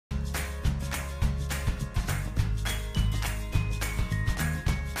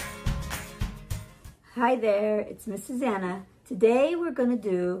Hi there, it's Mrs. Anna. Today we're going to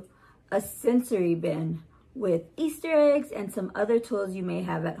do a sensory bin with Easter eggs and some other tools you may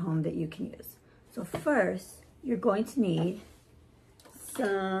have at home that you can use. So first, you're going to need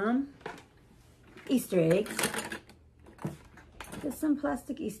some Easter eggs. Just some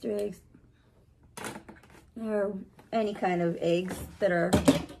plastic Easter eggs, or any kind of eggs that are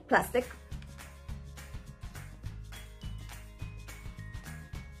plastic.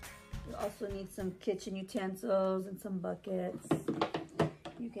 You also need some kitchen utensils and some buckets.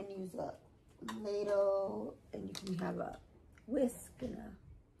 You can use a ladle, and you can have a whisk and a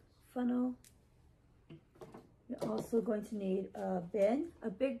funnel. You're also going to need a bin. A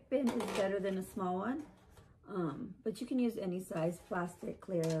big bin is better than a small one, but you can use any size: plastic,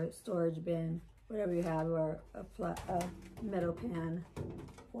 clear, storage bin, whatever you have, or a metal pan,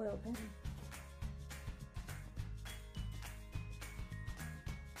 foil pan.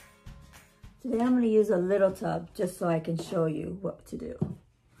 Today I'm going to use a little tub just so I can show you what to do.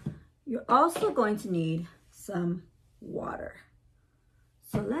 You're also going to need some water.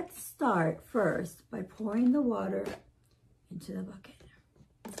 So let's start first by pouring the water into the bucket.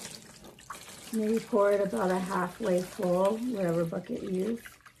 Maybe pour it about a halfway full, whatever bucket you use.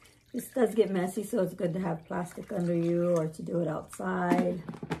 This does get messy, so it's good to have plastic under you, or to do it outside,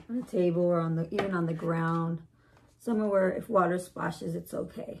 on a table, or even on the ground. Somewhere where if water splashes, it's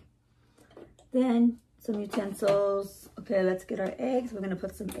okay. Then some utensils. Okay, let's get our eggs. We're gonna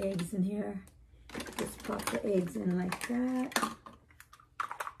put some eggs in here. Just pop the eggs in like that.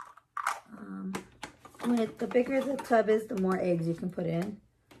 The bigger the tub is, the more eggs you can put in.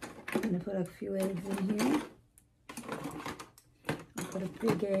 I'm gonna put a few eggs in here. I'll put a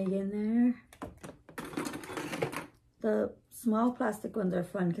big egg in there. The small plastic ones are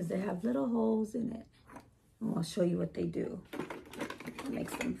fun because they have little holes in it. And I'll show you what they do. That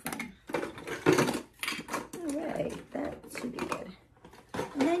makes them fun. Alright, that should be good.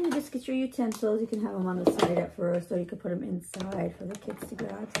 And then you just get your utensils. You can have them on the side at first, or you can put them inside for the kids to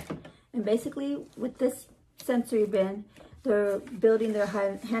grab. And basically, with this sensory bin, they're building their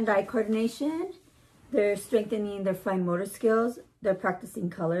hand-eye coordination. They're strengthening their fine motor skills. They're practicing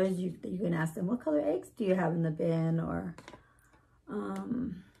colors. You can ask them, what color eggs do you have in the bin? Or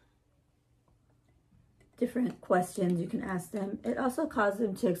different questions you can ask them. It also causes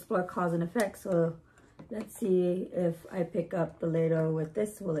them to explore cause and effect. So let's see, if I pick up the ladle with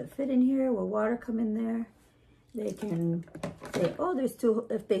this, will it fit in here? Will water come in there? They can say, oh, there's two.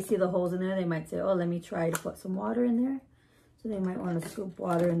 If they see the holes in there, they might say, oh, let me try to put some water in there. So they might want to scoop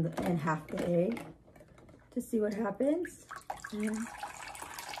water in half the egg to see what happens. And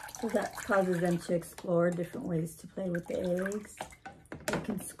so that causes them to explore different ways to play with the eggs. You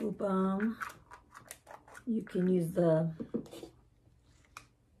can scoop them. You can use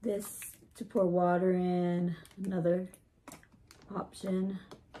this to pour water in. Another option.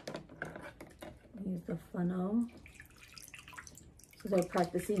 Use the funnel. So they're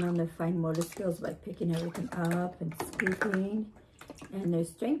practicing on their fine motor skills by picking everything up and scooping, and they're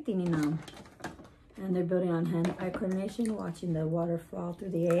strengthening them. And they're building on hand-eye coordination, watching the water fall through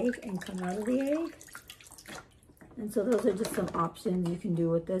the egg and come out of the egg. And so those are just some options you can do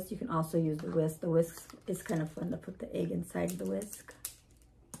with this. You can also use the whisk. The whisk is kind of fun to put the egg inside of the whisk.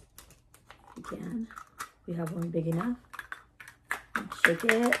 You can, if you have one big enough. Shake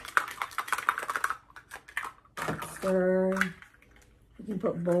it. Stir. You can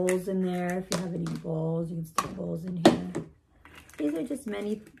put bowls in there. If you have any bowls, you can stick bowls in here. These are just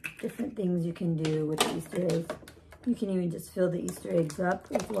many different things you can do with Easter eggs. You can even just fill the Easter eggs up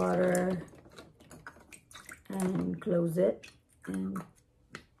with water and close it and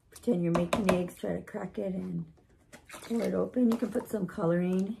pretend you're making eggs. Try to crack it and pour it open. You can put some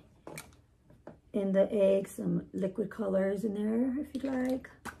coloring in the egg, some liquid colors in there if you'd like.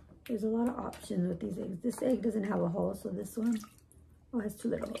 There's a lot of options with these eggs. This egg doesn't have a hole, so this one has two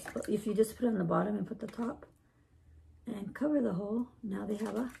little holes. But if you just put it on the bottom and put the top and cover the hole, now they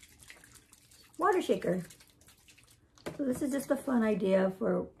have a water shaker. So this is just a fun idea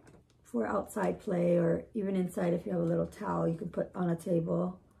for outside play, or even inside. If you have a little towel you can put on a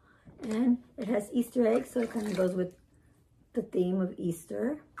table. And it has Easter eggs, so it kind of goes with the theme of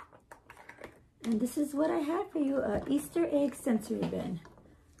Easter. And this is what I have for you, a Easter egg sensory bin.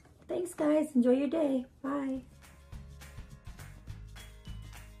 Thanks guys, enjoy your day, bye.